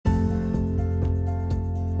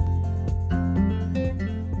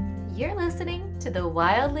to the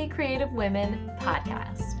Wildly Creative Women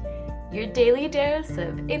podcast, your daily dose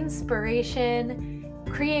of inspiration,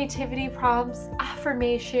 creativity prompts,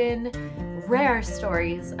 affirmation, rare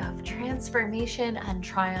stories of transformation and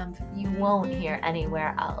triumph you won't hear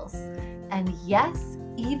anywhere else. And yes,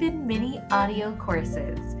 even mini audio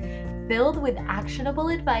courses filled with actionable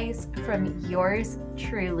advice from yours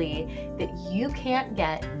truly that you can't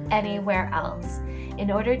get anywhere else in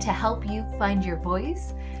order to help you find your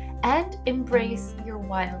voice and embrace your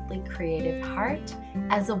wildly creative heart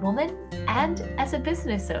as a woman and as a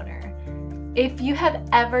business owner. If you have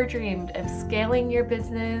ever dreamed of scaling your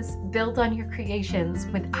business built on your creations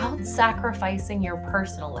without sacrificing your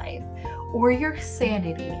personal life or your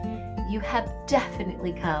sanity, you have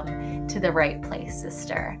definitely come to the right place,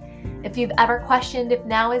 sister. If you've ever questioned if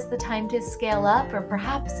now is the time to scale up or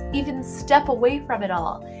perhaps even step away from it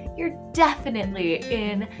all, you're definitely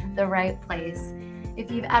in the right place. If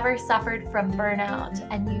you've ever suffered from burnout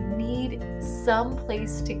and you need some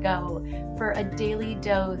place to go for a daily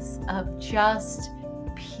dose of just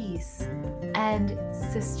peace and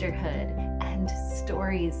sisterhood and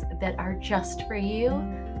stories that are just for you,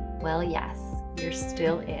 well, yes, you're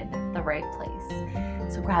still in the right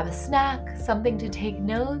place. So grab a snack, something to take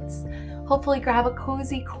notes, hopefully grab a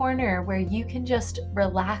cozy corner where you can just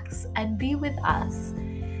relax and be with us.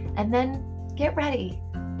 And then get ready,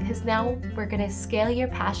 because now we're going to scale your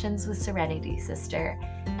passions with serenity, sister,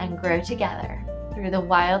 and grow together through the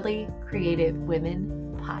Wildly Creative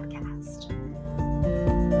Women podcast.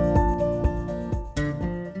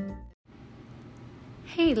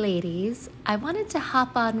 Hey ladies, I wanted to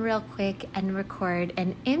hop on real quick and record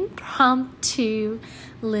an impromptu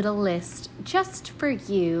little list just for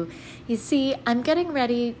you. You see, I'm getting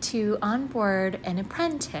ready to onboard an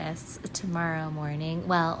apprentice tomorrow morning.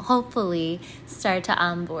 Well, hopefully start to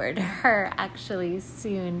onboard her actually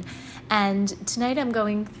soon. And tonight I'm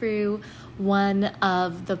going through one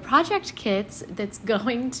of the project kits that's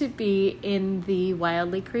going to be in the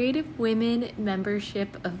Wildly Creative Women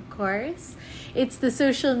membership, of course. It's the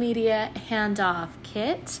social media handoff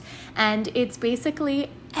kit, and it's basically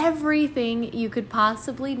everything you could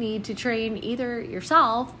possibly need to train either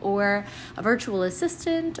yourself or a virtual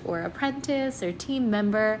assistant or apprentice or team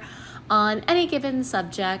member on any given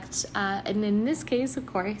subject. And in this case, of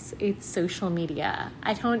course, it's social media.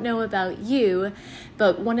 I don't know about you,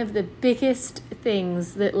 but one of the biggest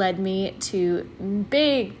things that led me to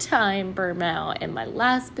big time burnout in my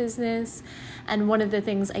last business, and one of the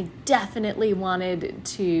things I definitely wanted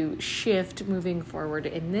to shift moving forward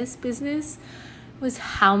in this business, was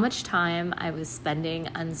how much time I was spending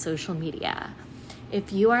on social media.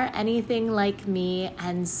 If you are anything like me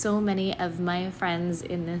and so many of my friends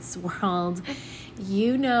in this world,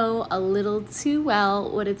 you know a little too well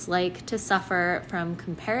what it's like to suffer from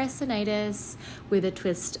comparisonitis with a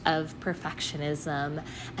twist of perfectionism.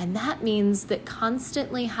 And that means that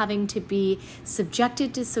constantly having to be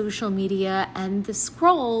subjected to social media and the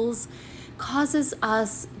scrolls causes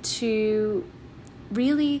us to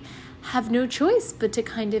really have no choice but to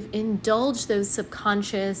kind of indulge those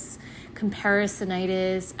subconscious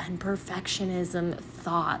comparisonitis and perfectionism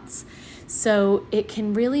thoughts. So it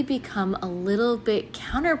can really become a little bit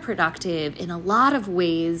counterproductive in a lot of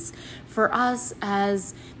ways for us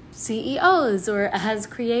as CEOs or as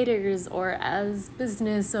creators or as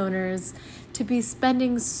business owners to be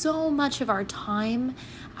spending so much of our time,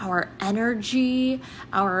 our energy,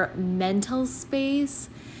 our mental space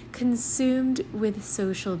consumed with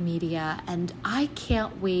social media. And I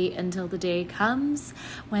can't wait until the day comes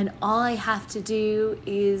when all I have to do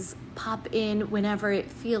is pop in whenever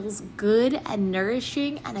it feels good and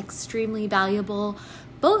nourishing and extremely valuable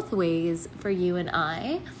both ways for you and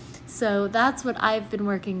I. So that's what I've been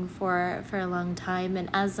working for a long time. And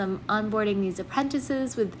as I'm onboarding these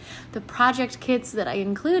apprentices with the project kits that I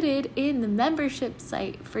included in the membership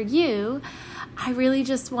site for you, I really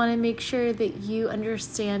just want to make sure that you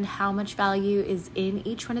understand how much value is in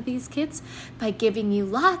each one of these kits by giving you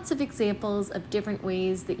lots of examples of different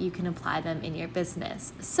ways that you can apply them in your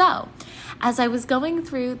business. So, as I was going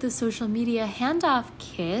through the social media handoff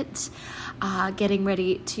kit, getting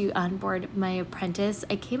ready to onboard my apprentice,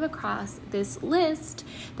 I came across this list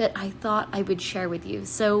that I thought I would share with you.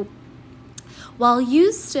 So, while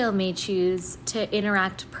you still may choose to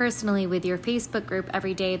interact personally with your Facebook group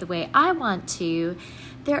every day the way I want to,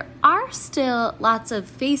 There are still lots of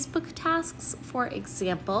Facebook tasks, for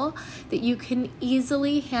example, that you can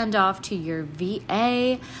easily hand off to your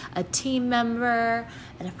VA, a team member,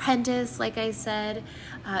 an apprentice, like I said.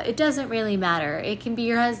 It doesn't really matter. It can be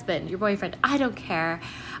your husband, your boyfriend, I don't care.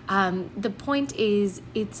 The point is,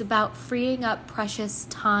 it's about freeing up precious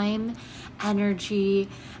time, energy,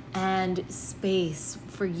 and space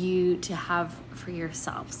for you to have for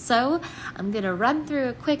yourself. So I'm going to run through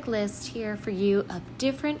a quick list here for you of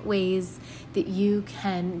different ways that you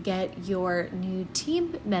can get your new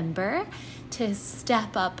team member to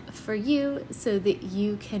step up for you so that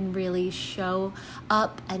you can really show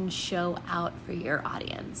up and show out for your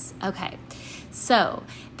audience. Okay, so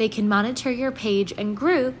they can monitor your page and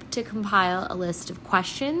group to compile a list of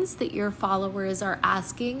questions that your followers are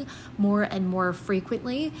asking more and more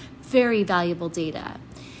frequently. Very valuable data.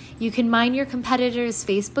 You can mine your competitors'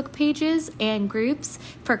 Facebook pages and groups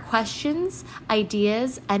for questions,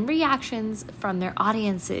 ideas, and reactions from their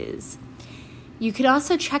audiences. You can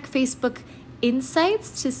also check Facebook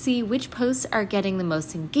Insights to see which posts are getting the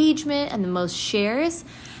most engagement and the most shares.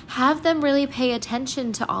 Have them really pay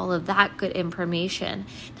attention to all of that good information,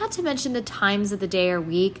 not to mention the times of the day or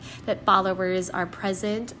week that followers are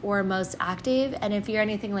present or most active. And if you're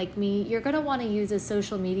anything like me, you're going to want to use a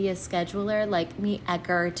social media scheduler like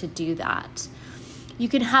MeetEdgar to do that. You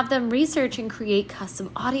can have them research and create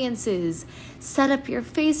custom audiences, set up your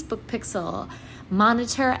Facebook pixel,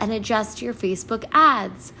 monitor and adjust your Facebook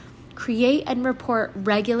ads, create and report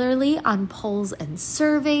regularly on polls and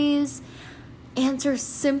surveys, answer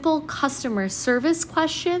simple customer service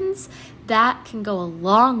questions. That can go a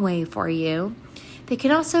long way for you. They can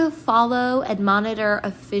also follow and monitor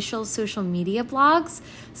official social media blogs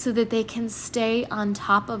so that they can stay on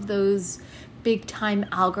top of those big time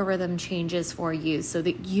algorithm changes for you so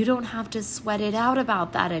that you don't have to sweat it out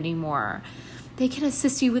about that anymore. They can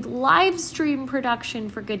assist you with live stream production,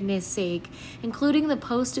 for goodness sake, including the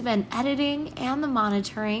post-event editing and the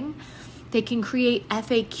monitoring. They can create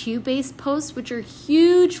FAQ-based posts, which are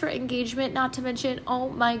huge for engagement, not to mention, oh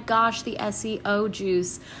my gosh, the SEO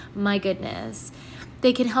juice. My goodness.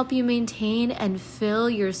 They can help you maintain and fill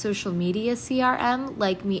your social media CRM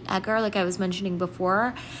like MeetEdgar, like I was mentioning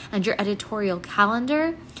before, and your editorial calendar.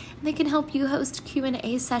 And they can help you host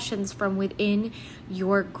Q&A sessions from within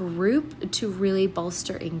your group to really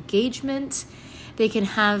bolster engagement. They can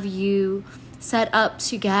have you set up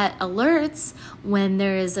to get alerts when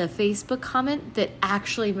there is a Facebook comment that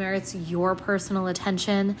actually merits your personal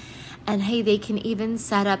attention. And hey, they can even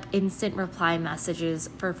set up instant reply messages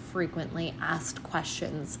for frequently asked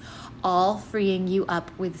questions, all freeing you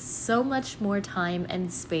up with so much more time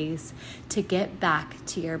and space to get back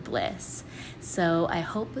to your bliss. So I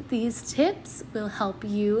hope these tips will help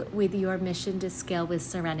you with your mission to scale with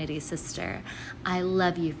Serenity, sister. I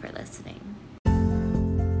love you for listening.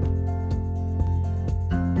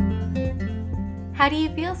 How do you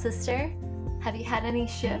feel, sister? Have you had any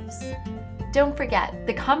shifts? Don't forget,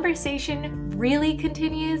 the conversation really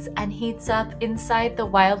continues and heats up inside the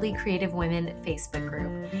Wildly Creative Women Facebook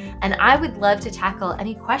group. And I would love to tackle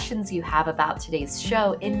any questions you have about today's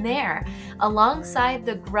show in there, alongside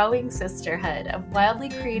the growing sisterhood of wildly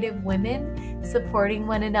creative women supporting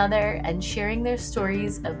one another and sharing their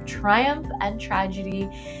stories of triumph and tragedy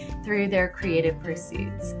through their creative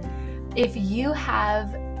pursuits. If you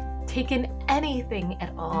have taken anything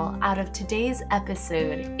at all out of today's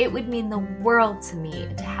episode, it would mean the world to me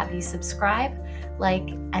to have you subscribe, like,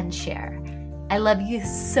 and share. I love you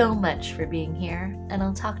so much for being here, and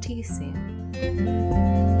I'll talk to you soon.